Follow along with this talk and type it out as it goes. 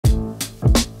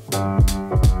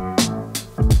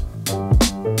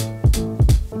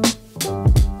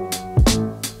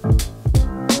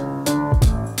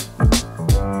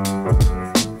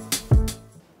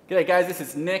Hey guys, this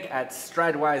is Nick at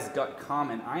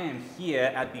Stridewise.com, and I am here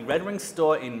at the Red Wing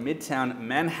store in Midtown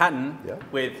Manhattan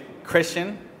with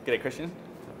Christian. G'day, Christian.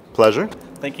 Pleasure.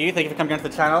 Thank you for coming onto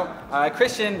the channel.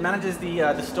 Christian manages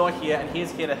the store here, and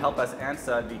he's here to help us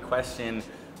answer the question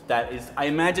that is, I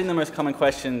imagine, the most common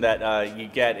question that you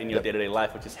get in your day-to-day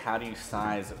life, which is how do you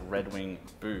size Red Wing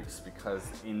boots? Because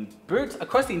in boots,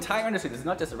 across the entire industry, this is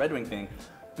not just a Red Wing thing.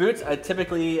 Boots are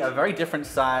typically a very different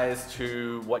size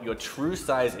to what your true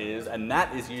size is, and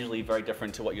that is usually very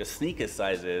different to what your sneaker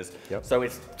size is. So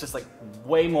it's just like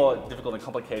way more difficult and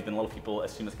complicated than a lot of people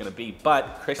assume it's going to be.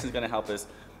 But Christian's going to help us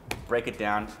break it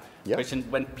down. Christian,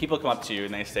 when people come up to you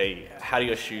and they say, how do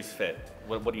your shoes fit?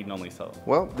 What do you normally tell them?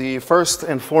 Well, the first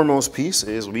and foremost piece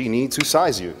is we need to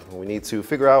size you. We need to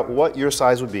figure out what your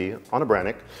size would be on a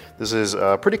Brannock. This is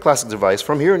a pretty classic device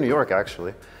from here in New York,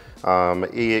 actually.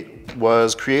 It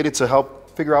was created to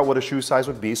help figure out what a shoe size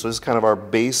would be. So this is kind of our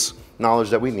base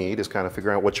knowledge that we need, is kind of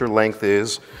figuring out what your length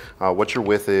is, what your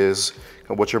width is,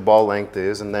 what your ball length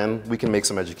is, and then we can make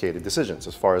some educated decisions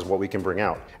as far as what we can bring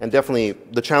out. And definitely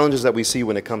the challenges that we see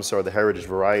when it comes to the heritage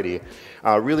variety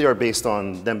really are based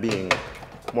on them being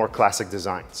more classic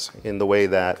designs in the way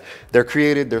that they're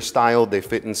created, they're styled, they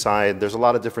fit inside. There's a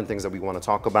lot of different things that we want to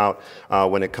talk about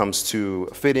when it comes to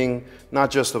fitting,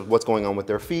 not just of what's going on with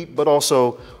their feet, but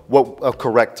also what a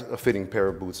correct fitting pair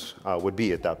of boots would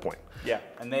be at that point. Yeah,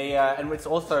 and and what's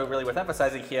also really worth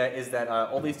emphasizing here is that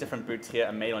all these different boots here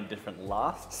are made on different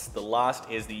lasts. The last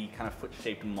is the kind of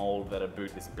foot-shaped mold that a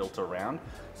boot is built around.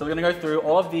 So we're going to go through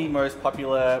all of the most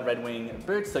popular Red Wing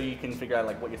boots so you can figure out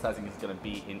like what your sizing is going to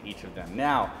be in each of them.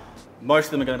 Now, most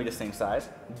of them are going to be the same size,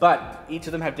 but each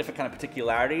of them have different kind of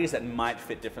particularities that might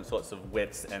fit different sorts of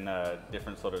widths and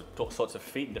different sorts of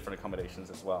feet and different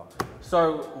accommodations as well.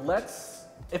 So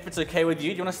if it's okay with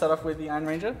you, do you want to start off with the Iron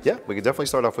Ranger? Yeah, we could definitely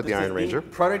start off with the Iron Ranger.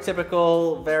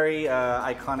 Prototypical, very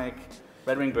iconic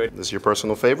Red Wing boot. This is your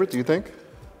personal favorite, do you think?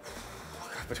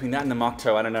 Between that and the Moc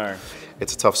Toe, I don't know.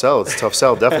 It's a tough sell. It's a tough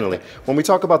sell, definitely. When we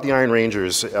talk about the Iron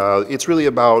Rangers, it's really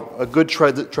about a good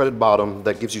treaded bottom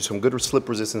that gives you some good slip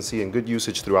resistancy and good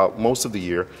usage throughout most of the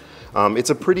year.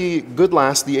 It's a pretty good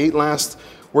last. The 8 last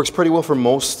works pretty well for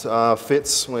most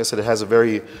fits. Like I said, it has a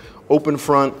very open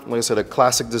front, like I said, a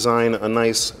classic design, a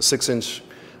nice 6-inch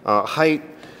height.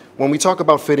 When we talk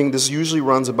about fitting, this usually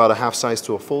runs about a half size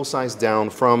to a full size down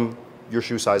from your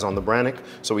shoe size on the Brannock.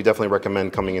 So we definitely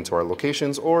recommend coming into our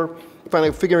locations or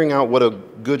finally figuring out what a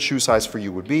good shoe size for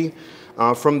you would be.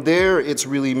 From there, it's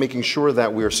really making sure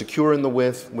that we're secure in the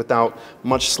width without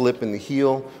much slip in the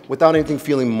heel, without anything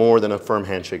feeling more than a firm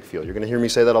handshake feel. You're going to hear me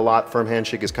say that a lot. Firm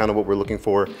handshake is kind of what we're looking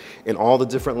for in all the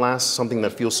different lasts, something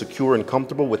that feels secure and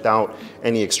comfortable without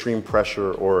any extreme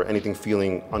pressure or anything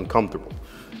feeling uncomfortable.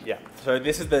 Yeah, so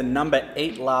this is the number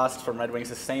 8 last from Red Wings,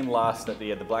 the same last that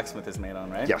the blacksmith is made on,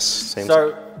 right? Yes, same.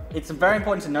 So it's very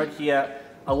important to note here,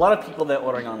 a lot of people, they're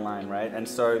ordering online, right? And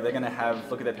so they're going to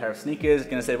look at their pair of sneakers,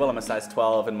 going to say, well, I'm a size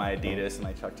 12 in my Adidas and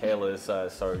my Chuck Taylors,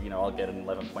 so you know, I'll get an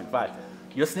 11.5.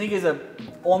 Your sneakers are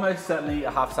almost certainly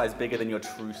a half size bigger than your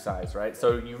true size, right?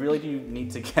 So you really do need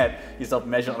to get yourself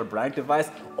measured on a Brannock device,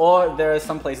 or there are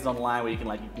some places online where you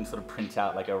can sort of print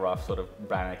out like a rough sort of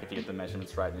Brannock if you get the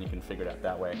measurements right, and you can figure it out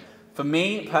that way. For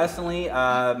me, personally,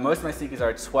 most of my sneakers are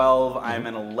a 12, I'm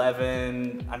an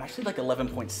 11, I'm actually like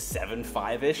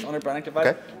 11.75-ish on a Brannock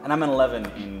device, and I'm an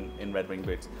 11 in Red Wing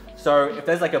boots. So if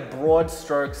there's like a broad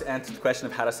strokes answer to the question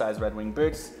of how to size Red Wing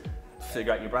boots,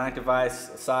 figure out your Brannock device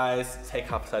size, take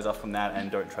half a size off from that, and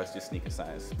don't trust your sneaker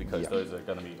size because those are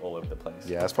going to be all over the place.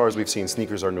 Yeah, as far as we've seen,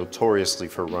 sneakers are notoriously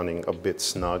for running a bit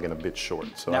snug and a bit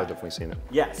short, so I've definitely seen it.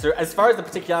 Yeah, so as far as the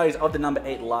particularities of the number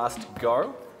 8 last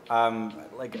go,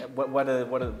 like what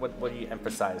do you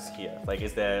emphasize here? Like,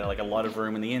 is there like a lot of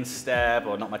room in the instep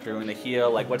or not much room in the heel?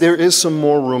 Like, there is some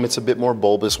more room. It's a bit more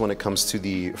bulbous when it comes to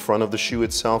the front of the shoe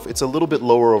itself. It's a little bit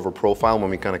lower over profile when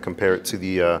we kind of compare it to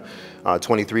the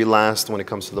 23 last. When it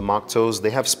comes to the Moc Toes,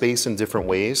 they have space in different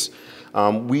ways.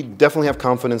 We definitely have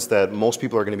confidence that most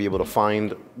people are going to be able to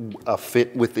find a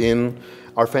fit within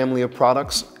our family of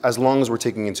products, as long as we're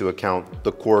taking into account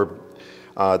the core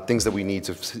things that we need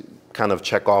to kind of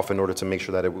check off in order to make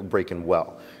sure that it will break in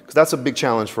well. Because that's a big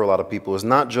challenge for a lot of people, is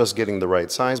not just getting the right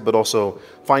size, but also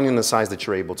finding the size that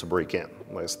you're able to break in.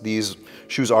 These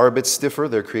shoes are a bit stiffer.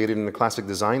 They're created in a classic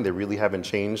design. They really haven't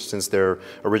changed since their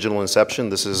original inception.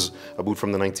 This is a boot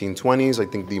from the 1920s.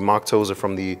 I think the Moc Toes are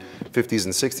from the 50s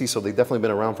and 60s, so they've definitely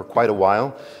been around for quite a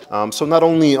while. So not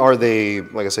only are they,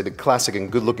 like I said, a classic and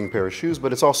good-looking pair of shoes,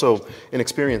 but it's also an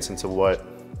experience into what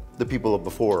the people of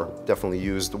before definitely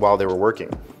used while they were working.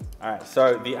 All right,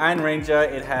 so the Iron Ranger,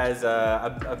 it has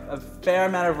a fair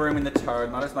amount of room in the toe,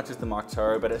 not as much as the Moc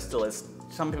Toe, but it still is.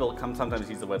 Some people sometimes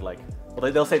use the word like,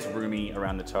 well, they'll say it's roomy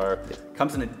around the toe.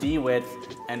 Comes in a D width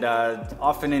and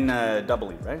often in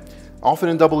double E, right? Often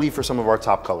in double E for some of our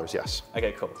top colors, yes.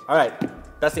 Okay, cool. All right,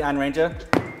 that's the Iron Ranger.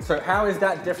 So how is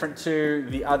that different to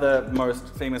the other most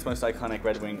famous, most iconic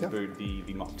Red Wing boot,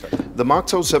 the Moc Toe? The Moc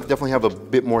Toes definitely have a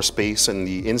bit more space and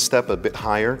the instep a bit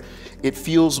higher. It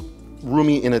feels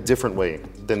roomy in a different way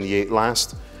than the 8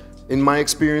 Last. In my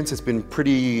experience, it's been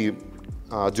pretty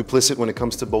duplicit when it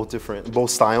comes to both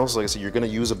styles. Like I said, you're going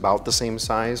to use about the same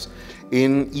size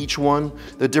in each one.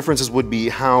 The differences would be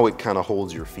how it kind of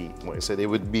holds your feet. Like I said, it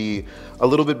would be a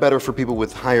little bit better for people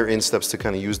with higher insteps to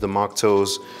kind of use the Moc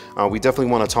Toes. We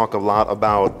definitely want to talk a lot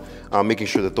about making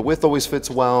sure that the width always fits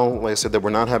well. Like I said, that we're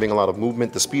not having a lot of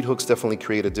movement. The speed hooks definitely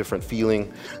create a different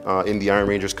feeling in the Iron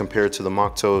Rangers compared to the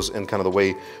Moc Toes and kind of the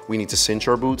way we need to cinch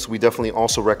our boots. We definitely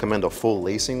also recommend a full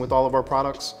lacing with all of our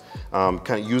products. Kind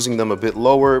of using them a bit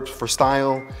lower for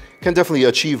style can definitely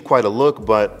achieve quite a look,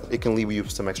 but it can leave you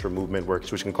some extra movement work,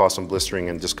 which can cause some blistering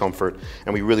and discomfort.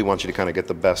 And we really want you to kind of get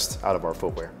the best out of our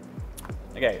footwear.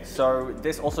 Okay, so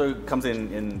this also comes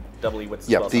in double E widths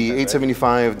Yeah, as well, the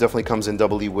 875 definitely comes in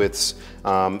double E widths.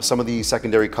 Some of the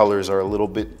secondary colors are a little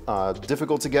bit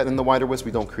difficult to get in the wider widths.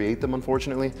 We don't create them,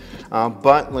 unfortunately.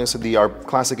 But like I said, our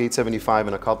classic 875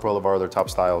 and a couple of our other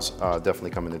top styles definitely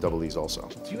come in the double E's also.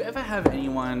 Do you ever have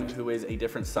anyone who is a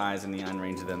different size in the Iron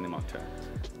Ranger than the Moc Toe?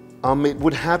 It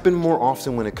would happen more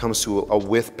often when it comes to a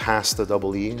width past the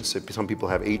double E. So some people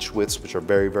have H widths, which are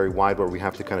very, very wide, where we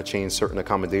have to kind of change certain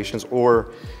accommodations,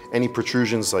 or any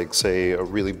protrusions like, say, a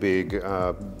really big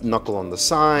knuckle on the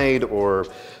side, or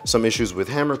some issues with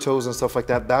hammer toes and stuff like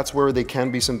that. That's where they can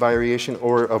be some variation,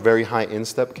 or a very high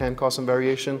instep can cause some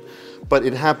variation. But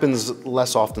it happens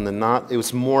less often than not. It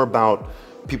was more about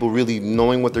people really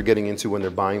knowing what they're getting into when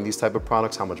they're buying these type of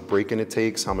products, how much break-in it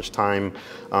takes, how much time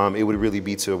it would really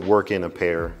be to work in a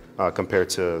pair compared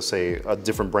to, say,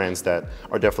 different brands that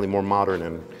are definitely more modern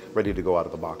and ready to go out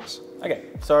of the box. Okay,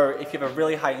 so if you have a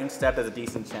really high instep, there's a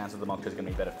decent chance that the Moc Toe is going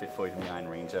to be a better fit for you than the Iron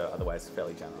Ranger, otherwise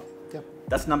fairly general. Yeah.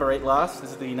 That's number 8 last.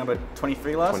 This is the number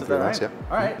 23 last, 23 is that right? last,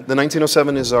 yeah. All right. The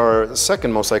 1907 is our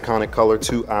second most iconic color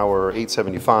to our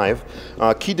 875.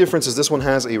 Key difference is this one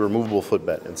has a removable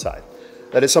footbed inside.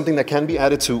 That is something that can be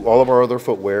added to all of our other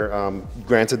footwear.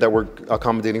 Granted that we're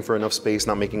accommodating for enough space,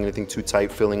 not making anything too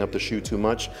tight, filling up the shoe too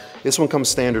much. This one comes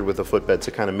standard with a footbed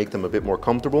to kind of make them a bit more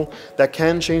comfortable. That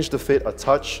can change the fit a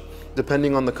touch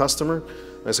depending on the customer.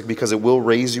 That's because it will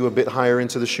raise you a bit higher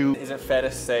into the shoe. Is it fair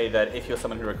to say that if you're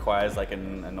someone who requires like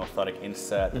an orthotic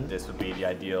insert, that this would be the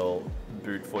ideal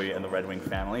boot for you in the Red Wing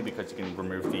family, because you can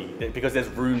remove because there's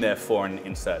room there for an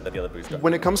insert that the other boots don't?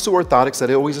 When it comes to orthotics,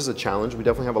 that always is a challenge. We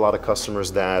definitely have a lot of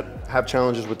customers that have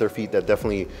challenges with their feet that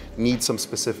definitely need some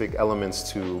specific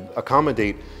elements to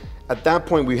accommodate. At that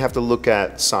point, we have to look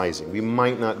at sizing. We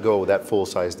might not go that full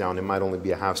size down. It might only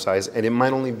be a half size, and it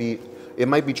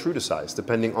might be true to size,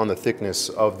 depending on the thickness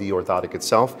of the orthotic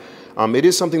itself. It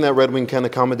is something that Red Wing can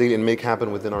accommodate and make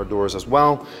happen within our doors as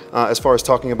well, as far as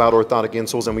talking about orthotic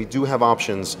insoles, and we do have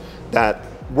options that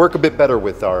work a bit better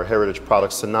with our heritage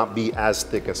products to not be as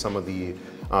thick as some of the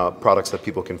products that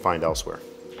people can find elsewhere.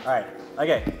 All right,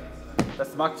 okay.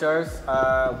 That's the Moc Toes.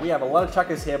 We have a lot of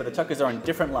Chukkas here, but the Chukkas are in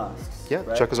different lasts. Yeah,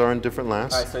 right? Chukkas are in different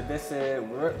lasts. All right, so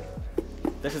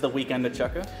this is the Weekender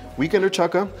Chukka. Weekender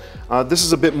Chukka. This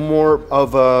is a bit more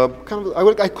of a kind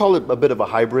of, I call it a bit of a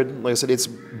hybrid. Like I said, it's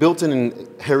built in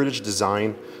heritage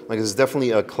design. Like it's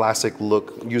definitely a classic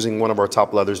look, using one of our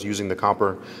top leathers, using the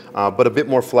copper, but a bit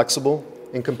more flexible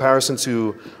in comparison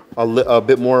to a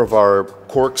bit more of our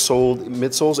cork-soled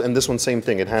midsoles. And this one, same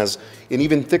thing. It has an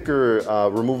even thicker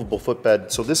removable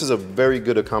footbed. So this is a very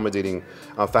good accommodating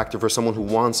factor for someone who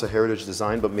wants a heritage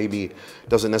design, but maybe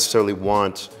doesn't necessarily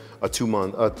want a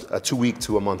 2-week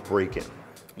to a month break-in.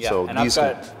 Yeah, so and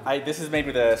this is made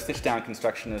with a stitch-down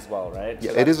construction as well, right?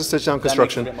 Yeah, so it is a stitch-down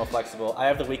construction. That makes it a bit more flexible. I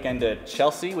have the Weekender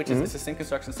Chelsea, which is the same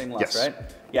construction, same last, Yes. right?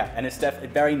 Yeah, and it's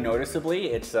very noticeably,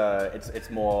 it's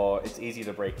easy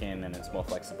to break in, and it's more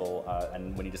flexible.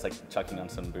 And when you're just like chucking on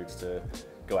some boots to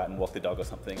go out and walk the dog or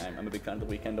something, I'm a big fan of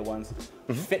the Weekender ones.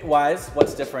 Fit-wise,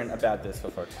 what's different about this for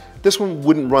folks? This one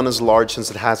wouldn't run as large since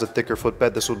it has a thicker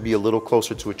footbed. This would be a little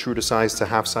closer to a true to size to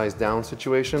half size down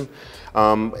situation.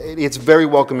 It's very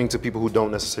welcoming to people who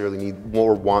don't necessarily need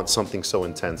or want something so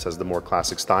intense as the more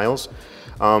classic styles.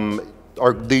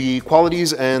 The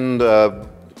qualities and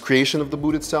creation of the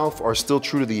boot itself are still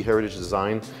true to the heritage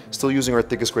design, still using our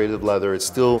thickest grade of leather. It's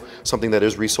still something that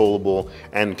is resolable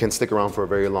and can stick around for a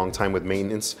very long time with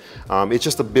maintenance. It's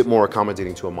just a bit more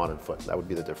accommodating to a modern foot. That would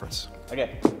be the difference.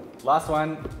 Okay, last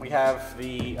one, we have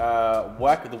the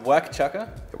work Chukka.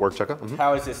 Work Chukka. Mm-hmm.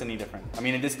 How is this any different? I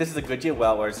mean, this is a Goodyear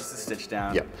welt, whereas this is stitched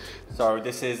down. Yeah. So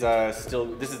this is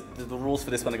the rules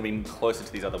for this one are going to be closer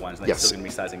to these other ones, and they're still going to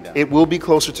be sizing down. It will be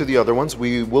closer to the other ones.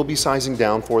 We will be sizing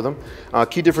down for them.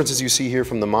 Key differences you see here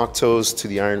from the Moc Toes to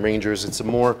the Iron Rangers. It's a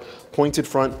more pointed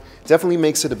front. Definitely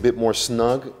makes it a bit more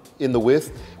snug in the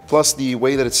width. Plus the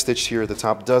way that it's stitched here at the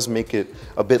top does make it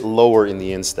a bit lower in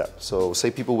the instep. So say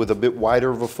people with a bit wider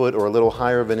of a foot or a little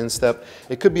higher of an instep,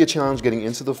 it could be a challenge getting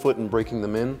into the foot and breaking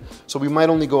them in. So we might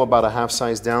only go about a half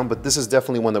size down, but this is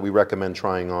definitely one that we recommend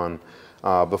trying on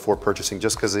before purchasing,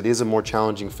 just because it is a more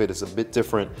challenging fit. It's a bit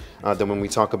different than when we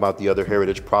talk about the other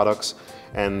heritage products.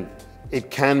 And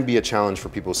it can be a challenge for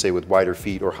people, say, with wider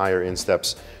feet or higher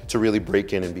insteps to really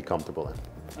break in and be comfortable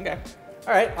in. Okay.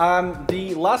 All right,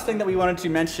 the last thing that we wanted to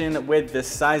mention with this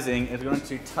sizing is we wanted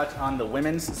to touch on the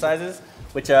women's sizes,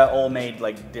 which are all made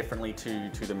like differently to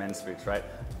the men's boots, right?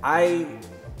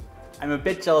 I'm a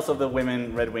bit jealous of the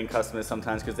women Red Wing customers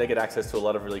sometimes because they get access to a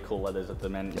lot of really cool leathers that the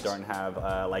men don't have,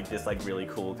 like this like really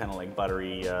cool kind of like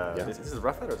buttery, this is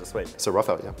rough out or is it suede? It's a rough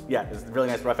out, yeah. Yeah, it's a really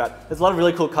nice rough out. There's a lot of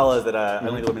really cool colors that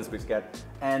only the women's boots get.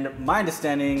 And my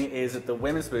understanding is that the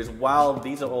women's boots, while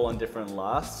these are all on different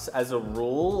lasts, as a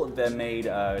rule, they're made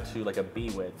to like a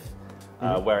B width,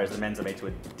 whereas the men's are made to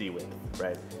a D width,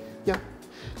 right? Yeah.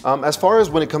 As far as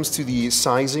when it comes to the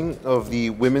sizing of the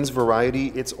women's variety,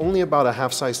 it's only about a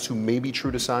half size to maybe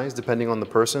true to size, depending on the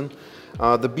person.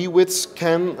 The B widths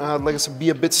can, like I said, be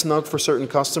a bit snug for certain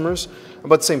customers,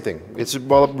 but same thing. It's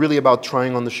really about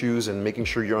trying on the shoes and making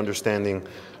sure you're understanding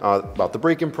about the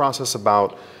break-in process,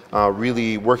 about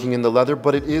really working in the leather,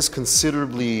 but it is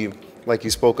considerably, like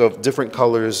you spoke of, different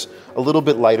colors, a little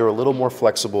bit lighter, a little more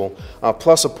flexible,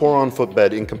 plus a pour-on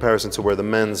footbed in comparison to where the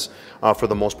men's, for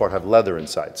the most part, have leather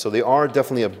inside. So they are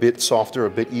definitely a bit softer, a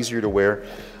bit easier to wear.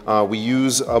 We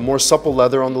use a more supple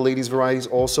leather on the ladies' varieties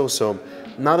also, so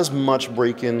not as much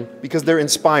break-in because they're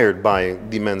inspired by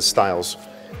the men's styles,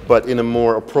 but in a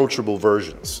more approachable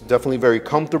versions. Definitely very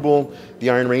comfortable. The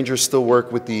Iron Rangers still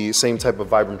work with the same type of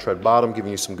Vibram tread bottom,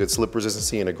 giving you some good slip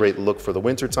resistancy and a great look for the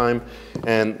winter time.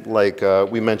 And like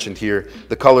we mentioned here,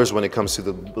 the colors when it comes to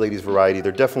the ladies variety,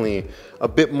 they're definitely a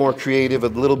bit more creative, a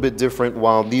little bit different,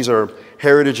 while these are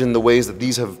heritage in the ways that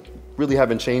these really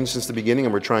haven't changed since the beginning,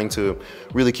 and we're trying to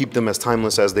really keep them as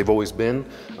timeless as they've always been.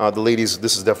 The ladies,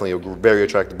 this is definitely a very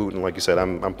attractive boot, and like you said,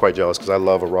 I'm quite jealous because I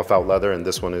love a rough out leather, and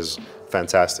this one is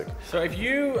fantastic. So if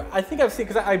you, I think I've seen,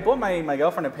 because I bought my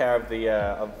girlfriend a pair of the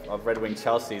of Red Wing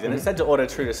Chelseas, and it said to order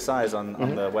true to size on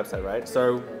the website, right?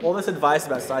 So all this advice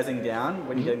about sizing down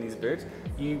when you're getting these boots,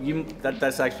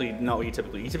 that's actually not what you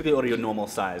typically order your normal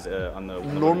size on the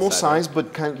normal size, right?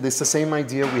 But kind of, it's the same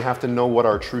idea. We have to know what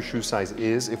our true shoe size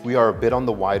is. If we are a bit on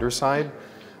the wider side,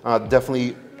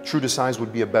 definitely true to size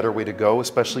would be a better way to go,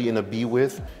 especially in a B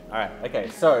width. All right, okay,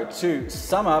 so to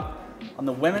sum up, on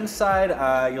the women's side,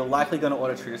 you're likely going to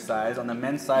order true to size. On the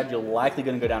men's side, you're likely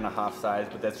going to go down to half size,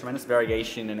 but there's tremendous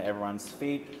variation in everyone's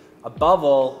feet. Above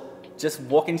all, just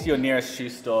walk into your nearest shoe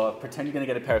store, pretend you're going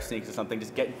to get a pair of sneakers or something,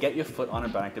 just get your foot on a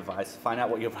Brannock device, find out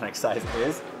what your Brannock size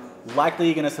is. Likely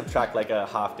you're going to subtract like a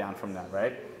half down from that,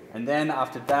 right? And then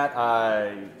after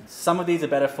that, some of these are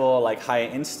better for like higher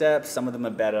insteps, some of them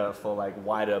are better for like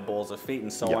wider balls of feet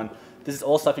and so on. This is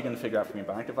all stuff you can figure out from your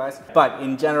Brannock device. But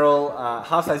in general,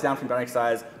 half size down from Brannock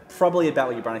size, probably about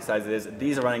what your Brannock size is.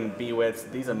 These are running B widths,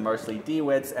 these are mostly D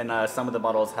widths, and some of the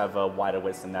models have wider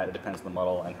widths than that. It depends on the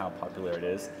model and how popular it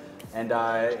is. And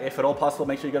if at all possible,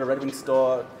 make sure you go to Red Wing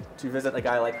store to visit a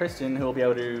guy like Christian who will be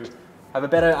able to have a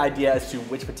better idea as to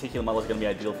which particular model is going to be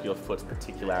ideal for your foot's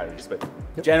particularities. But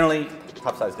generally,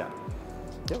 half size down.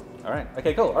 Yep. All right.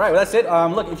 Okay, cool. All right, well, that's it.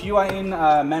 Look, if you are in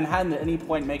Manhattan at any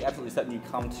point, make absolutely certain you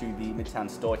come to the Midtown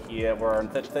store here. We're on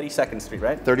 32nd Street,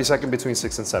 right? 32nd between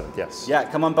 6th and 7th, yes. Yeah,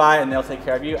 come on by and they'll take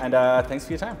care of you. And thanks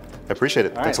for your time. I appreciate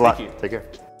it. All Thanks right, a lot. thank you. Take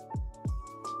care.